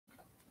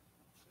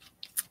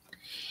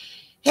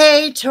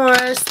Hey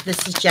Taurus,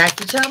 this is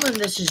Jackie-Tomlin.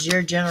 This is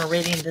your general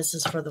reading. This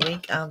is for the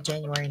week of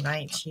January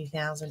 9th,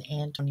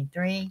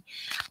 2023.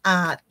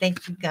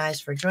 Thank you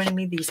guys for joining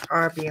me. These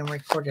are being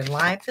recorded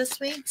live this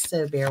week,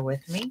 so bear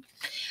with me.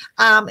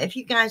 If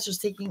you guys are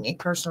seeking a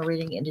personal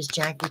reading, it is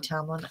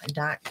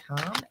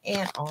JackieTomlin.com.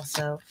 And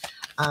also,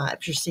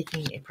 if you're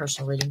seeking a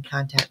personal reading,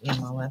 contact me on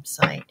my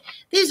website.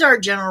 These are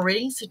general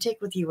readings, so take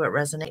with you what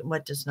resonates and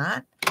what does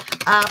not.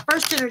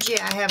 First energy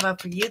I have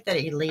up for you that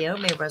a Leo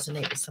may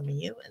resonate with some of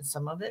you and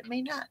some of it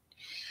may not.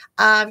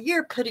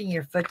 You're putting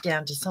your foot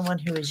down to someone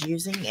who is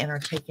using and are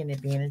taking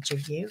advantage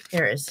of you.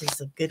 This is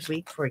a good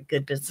week for a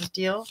good business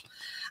deal.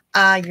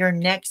 Your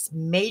next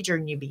major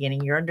new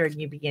beginning, you're under a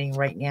new beginning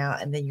right now,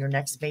 and then your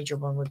next major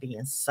one would be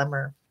in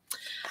summer.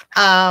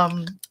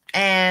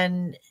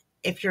 And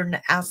if you're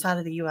outside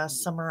of the U.S.,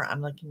 summer,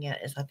 I'm looking at,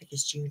 I think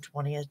it's June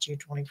 20th, June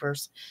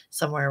 21st,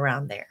 somewhere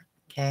around there.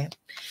 Okay.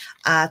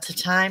 It's a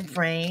time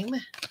frame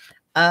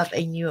of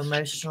a new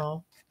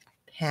emotional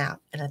path,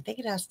 and I think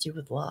it has to do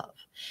with love.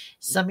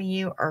 Some of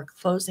you are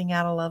closing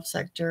out a love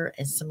sector,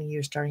 and some of you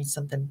are starting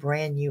something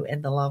brand new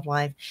in the love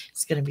life.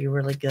 It's going to be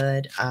really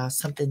good,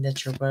 something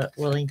that you're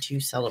willing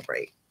to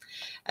celebrate.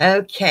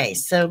 Okay,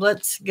 so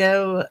let's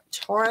go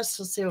Taurus.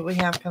 Let's see what we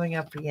have coming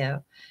up for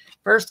you.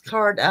 First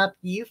card up,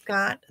 you've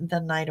got the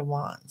Knight of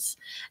Wands.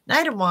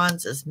 Knight of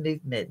Wands is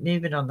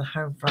movement on the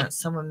home front.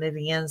 Someone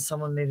moving in,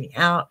 someone moving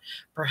out.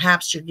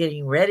 Perhaps you're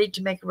getting ready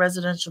to make a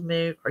residential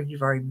move, or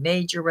you've already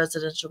made your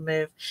residential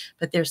move,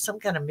 but there's some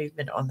kind of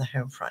movement on the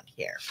home front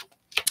here.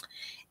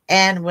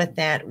 And with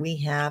that, we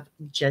have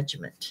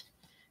Judgment.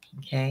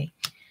 Okay,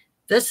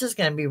 this is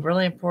going to be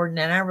really important,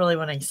 and I really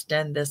want to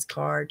extend this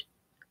card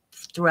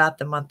throughout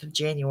the month of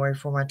January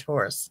for my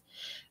Taurus.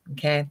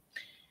 Okay.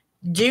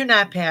 Do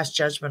not pass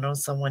judgment on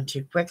someone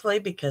too quickly,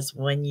 because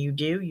when you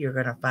do, you're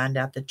going to find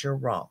out that you're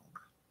wrong.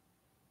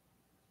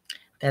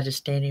 That is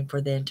standing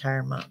for the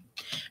entire month.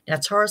 Now,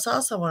 Taurus,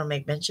 also want to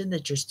make mention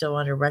that you're still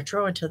under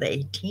retro until the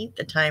 18th,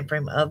 the time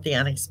frame of the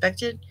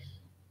unexpected,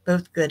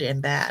 both good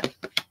and bad.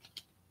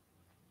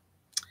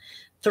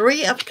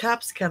 Three of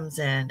Cups comes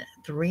in.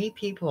 Three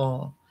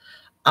people.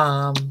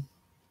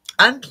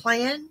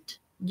 Unplanned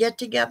get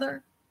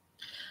together.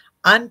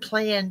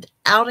 Unplanned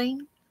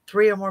outing.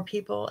 3 or more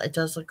people. It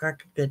does look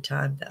like a good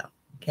time, though.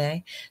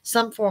 Okay.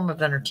 Some form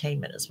of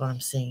entertainment is what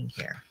I'm seeing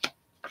here.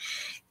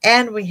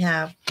 And we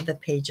have the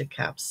Page of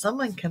Cups.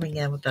 Someone coming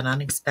in with an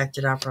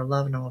unexpected offer of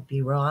love. And I will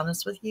be real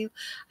honest with you.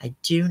 I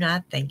do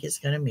not think it's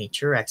going to meet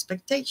your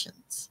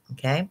expectations.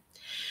 Okay.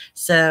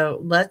 So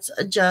let's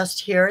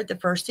adjust here at the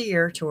first of the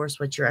year towards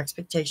what your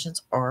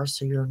expectations are,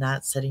 so you're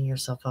not setting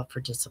yourself up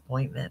for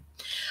disappointment.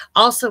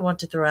 Also want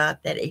to throw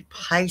out that a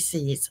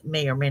Pisces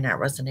may or may not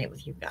resonate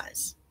with you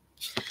guys.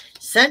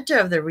 Center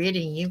of the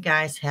reading, you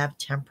guys have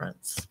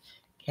Temperance.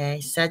 Okay,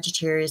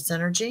 Sagittarius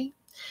energy.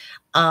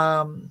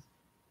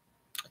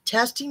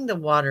 Testing the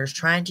waters,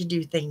 trying to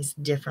do things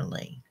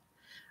differently.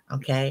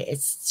 Okay,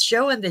 it's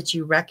showing that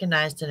you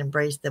recognized and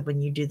embraced that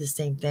when you do the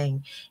same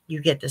thing,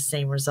 you get the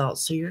same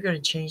results. So you're going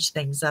to change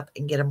things up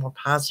and get a more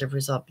positive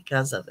result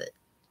because of it.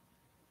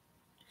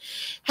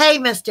 Hey,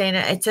 Miss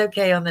Dana, it's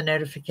okay on the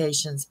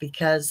notifications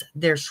because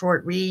they're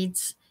short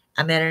reads.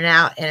 I'm in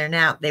and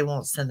out. They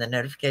won't send the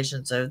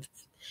notifications. So it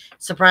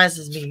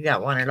surprises me you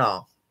got one at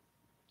all.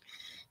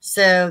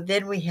 So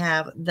then we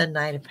have the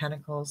Knight of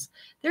Pentacles.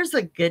 There's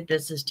a good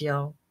business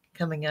deal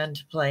coming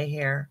into play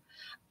here.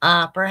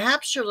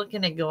 Perhaps you're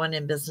looking at going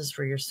in business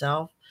for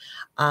yourself.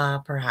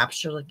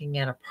 Perhaps you're looking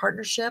at a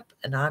partnership,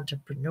 an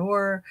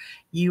entrepreneur.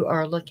 You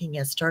are looking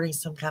at starting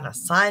some kind of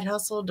side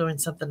hustle, doing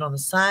something on the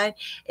side.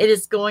 It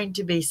is going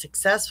to be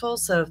successful.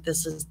 So if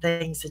this is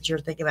things that you're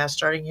thinking about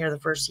starting here the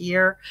first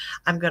year,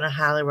 I'm going to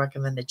highly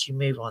recommend that you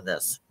move on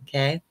this.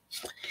 Okay.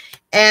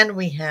 And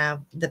we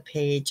have the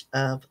Page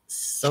of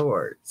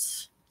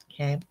Swords.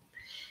 Okay.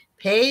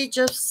 Page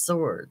of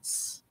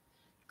Swords.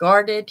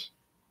 Guarded,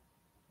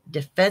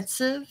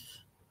 defensive,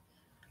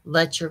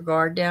 let your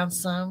guard down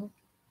some.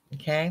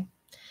 Okay.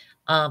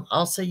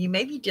 Also, you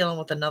may be dealing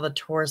with another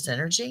Taurus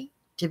energy,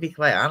 to be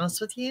quite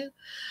honest with you.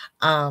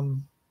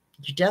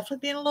 You're definitely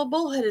being a little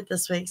bullheaded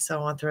this week, so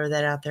I want to throw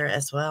that out there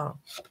as well.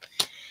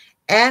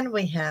 And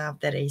we have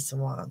that Ace of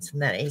Wands,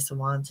 and that Ace of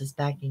Wands is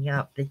backing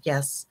up that,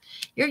 yes,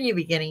 your new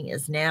beginning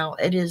is now.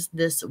 It is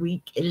this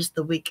week. It is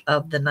the week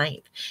of the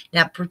 9th.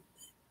 Now,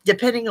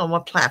 depending on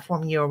what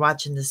platform you are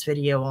watching this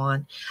video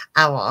on,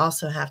 I will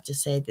also have to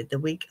say that the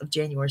week of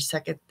January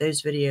 2nd,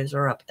 those videos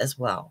are up as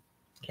well.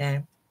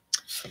 Okay.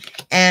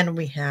 And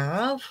we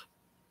have,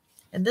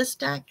 in this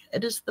deck,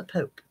 it is the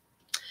Pope.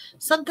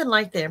 Something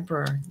like the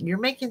Emperor. You're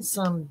making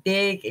some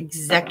big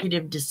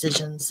executive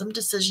decisions, some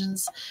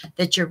decisions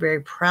that you're very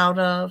proud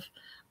of.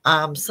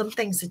 Some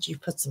things that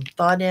you've put some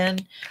thought in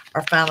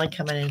are finally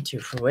coming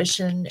into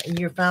fruition. And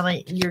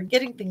you're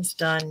getting things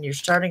done. You're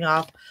starting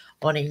off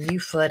on a new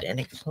foot and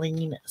a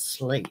clean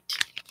slate.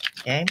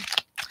 Okay.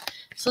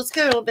 So let's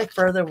go a little bit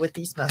further with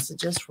these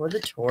messages for the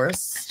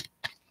Taurus.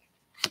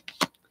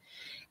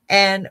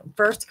 And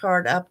first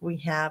card up, we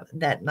have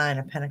that Nine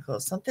of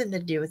Pentacles, something to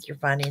do with your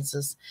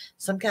finances,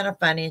 some kind of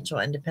financial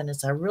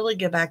independence. I really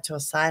go back to a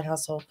side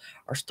hustle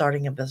or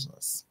starting a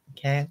business.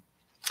 Okay.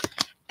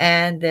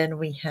 And then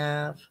we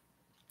have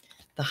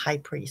the High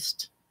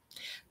Priest.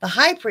 The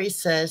High Priest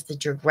says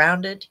that you're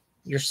grounded,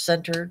 you're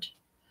centered,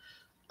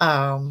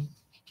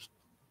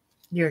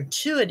 you're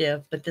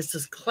intuitive, but this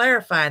is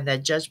clarifying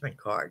that Judgment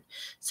card.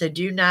 So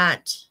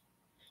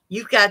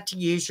you've got to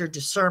use your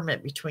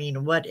discernment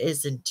between what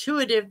is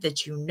intuitive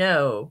that you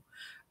know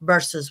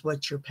versus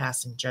what you're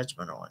passing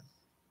judgment on.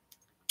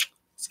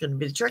 It's going to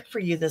be the trick for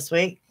you this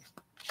week.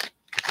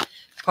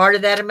 Part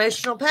of that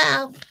emotional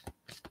path.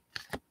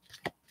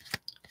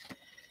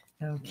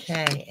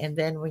 Okay, and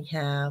then we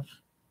have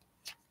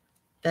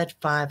that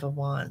Five of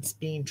Wands,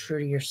 being true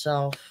to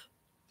yourself.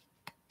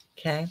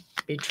 Okay,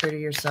 be true to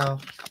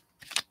yourself.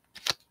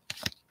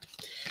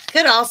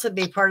 Could also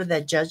be part of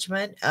that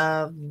judgment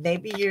of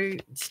maybe you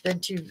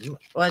spend too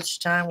much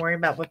time worrying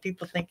about what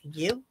people think of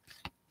you.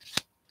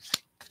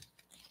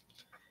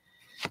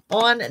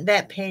 On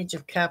that Page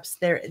of Cups,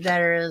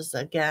 there is,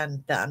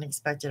 again, the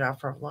unexpected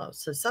offer of love.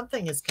 So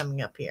something is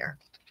coming up here.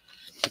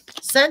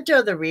 Center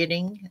of the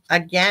reading,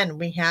 again,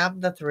 we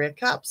have the Three of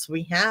Cups.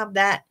 We have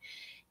that,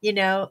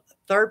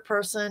 third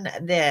person,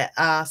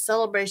 the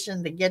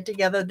celebration, the get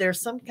together.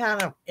 There's some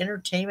kind of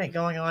entertainment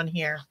going on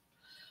here.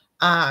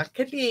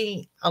 Could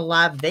be a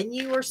live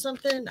venue or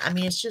something. I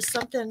mean, it's just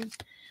something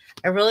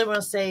I really want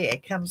to say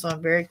it comes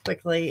on very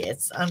quickly.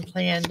 It's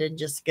unplanned and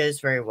just goes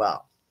very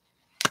well.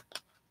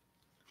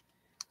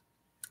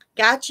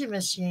 Got you,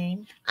 Miss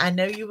Jean. I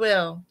know you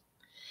will.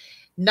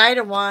 Knight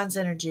of Wands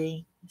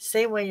energy.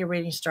 Same way your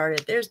reading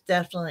started. There's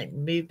definitely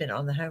movement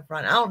on the home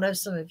front. I don't know,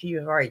 some of you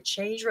have already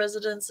changed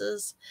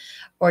residences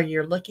or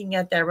you're looking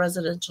at that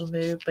residential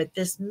move, but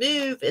this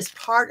move is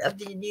part of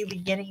the new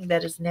beginning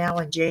that is now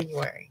in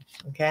January.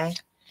 Okay.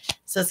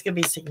 So it's going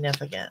to be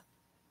significant.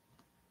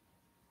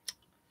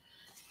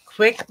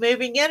 Quick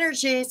moving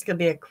energy. It's going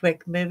to be a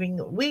quick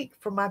moving week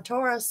for my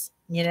Taurus.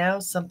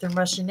 Something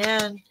rushing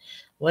in.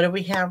 What do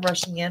we have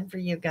rushing in for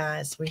you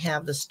guys? We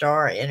have the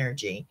Star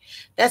energy.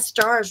 That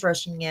star is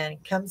rushing in.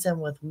 Comes in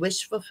with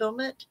wish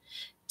fulfillment,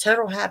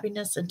 total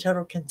happiness, and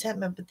total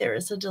contentment. But there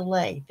is a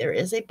delay. There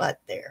is a but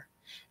there.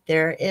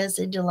 There is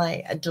a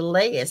delay. A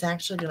delay is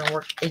actually going to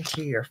work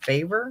into your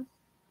favor.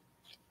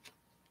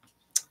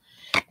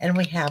 And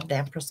we have the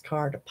Empress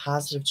card of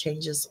positive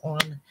changes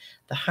on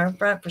the home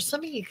front. For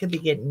some of you, could be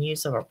getting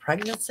news of a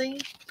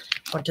pregnancy.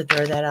 Want to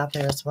throw that out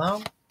there as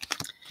well.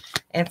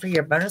 And for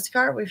your bonus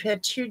card, we've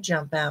had two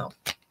jump out.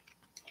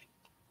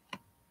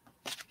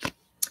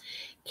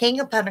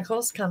 King of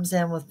Pentacles comes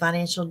in with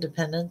financial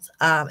independence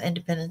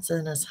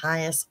in its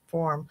highest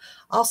form.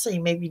 Also, you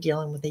may be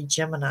dealing with a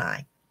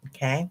Gemini.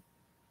 Okay.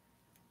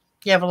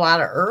 You have a lot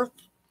of Earth.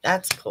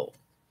 That's cool.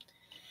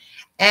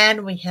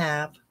 And we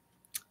have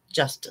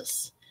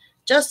Justice.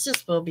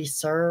 Justice will be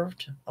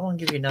served. I want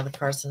to give you another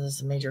card since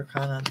it's a major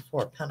card on the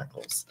Four of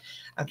Pentacles.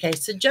 Okay,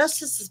 so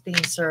justice is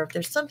being served.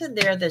 There's something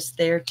there that's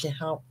there to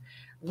help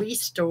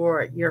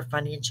restore your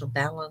financial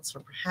balance,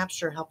 or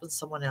perhaps you're helping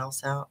someone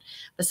else out.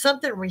 But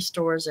something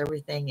restores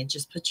everything and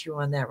just puts you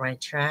on that right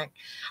track.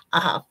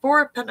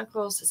 Four of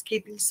Pentacles is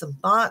keeping some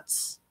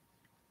thoughts,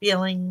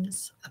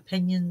 feelings,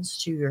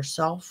 opinions to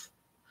yourself.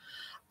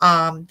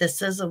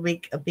 This is a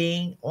week of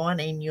being on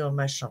a new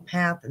emotional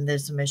path, and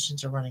those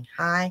emotions are running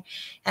high.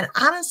 And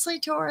honestly,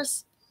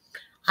 Taurus,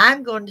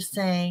 I'm going to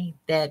say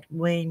that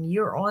when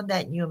you're on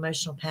that new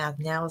emotional path,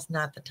 now is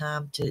not the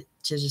time to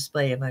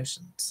display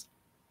emotions.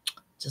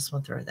 Just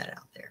want to throw that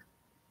out there.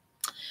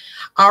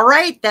 All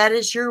right, that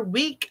is your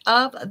week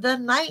of the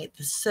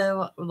 9th.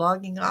 So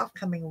logging off,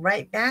 coming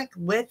right back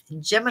with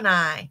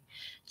Gemini.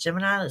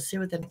 Gemini, let's see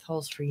what the 9th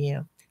holds for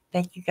you.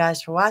 Thank you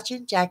guys for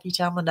watching.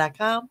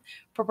 JackieTomlin.com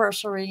for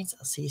personal readings.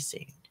 I'll see you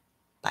soon.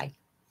 Bye.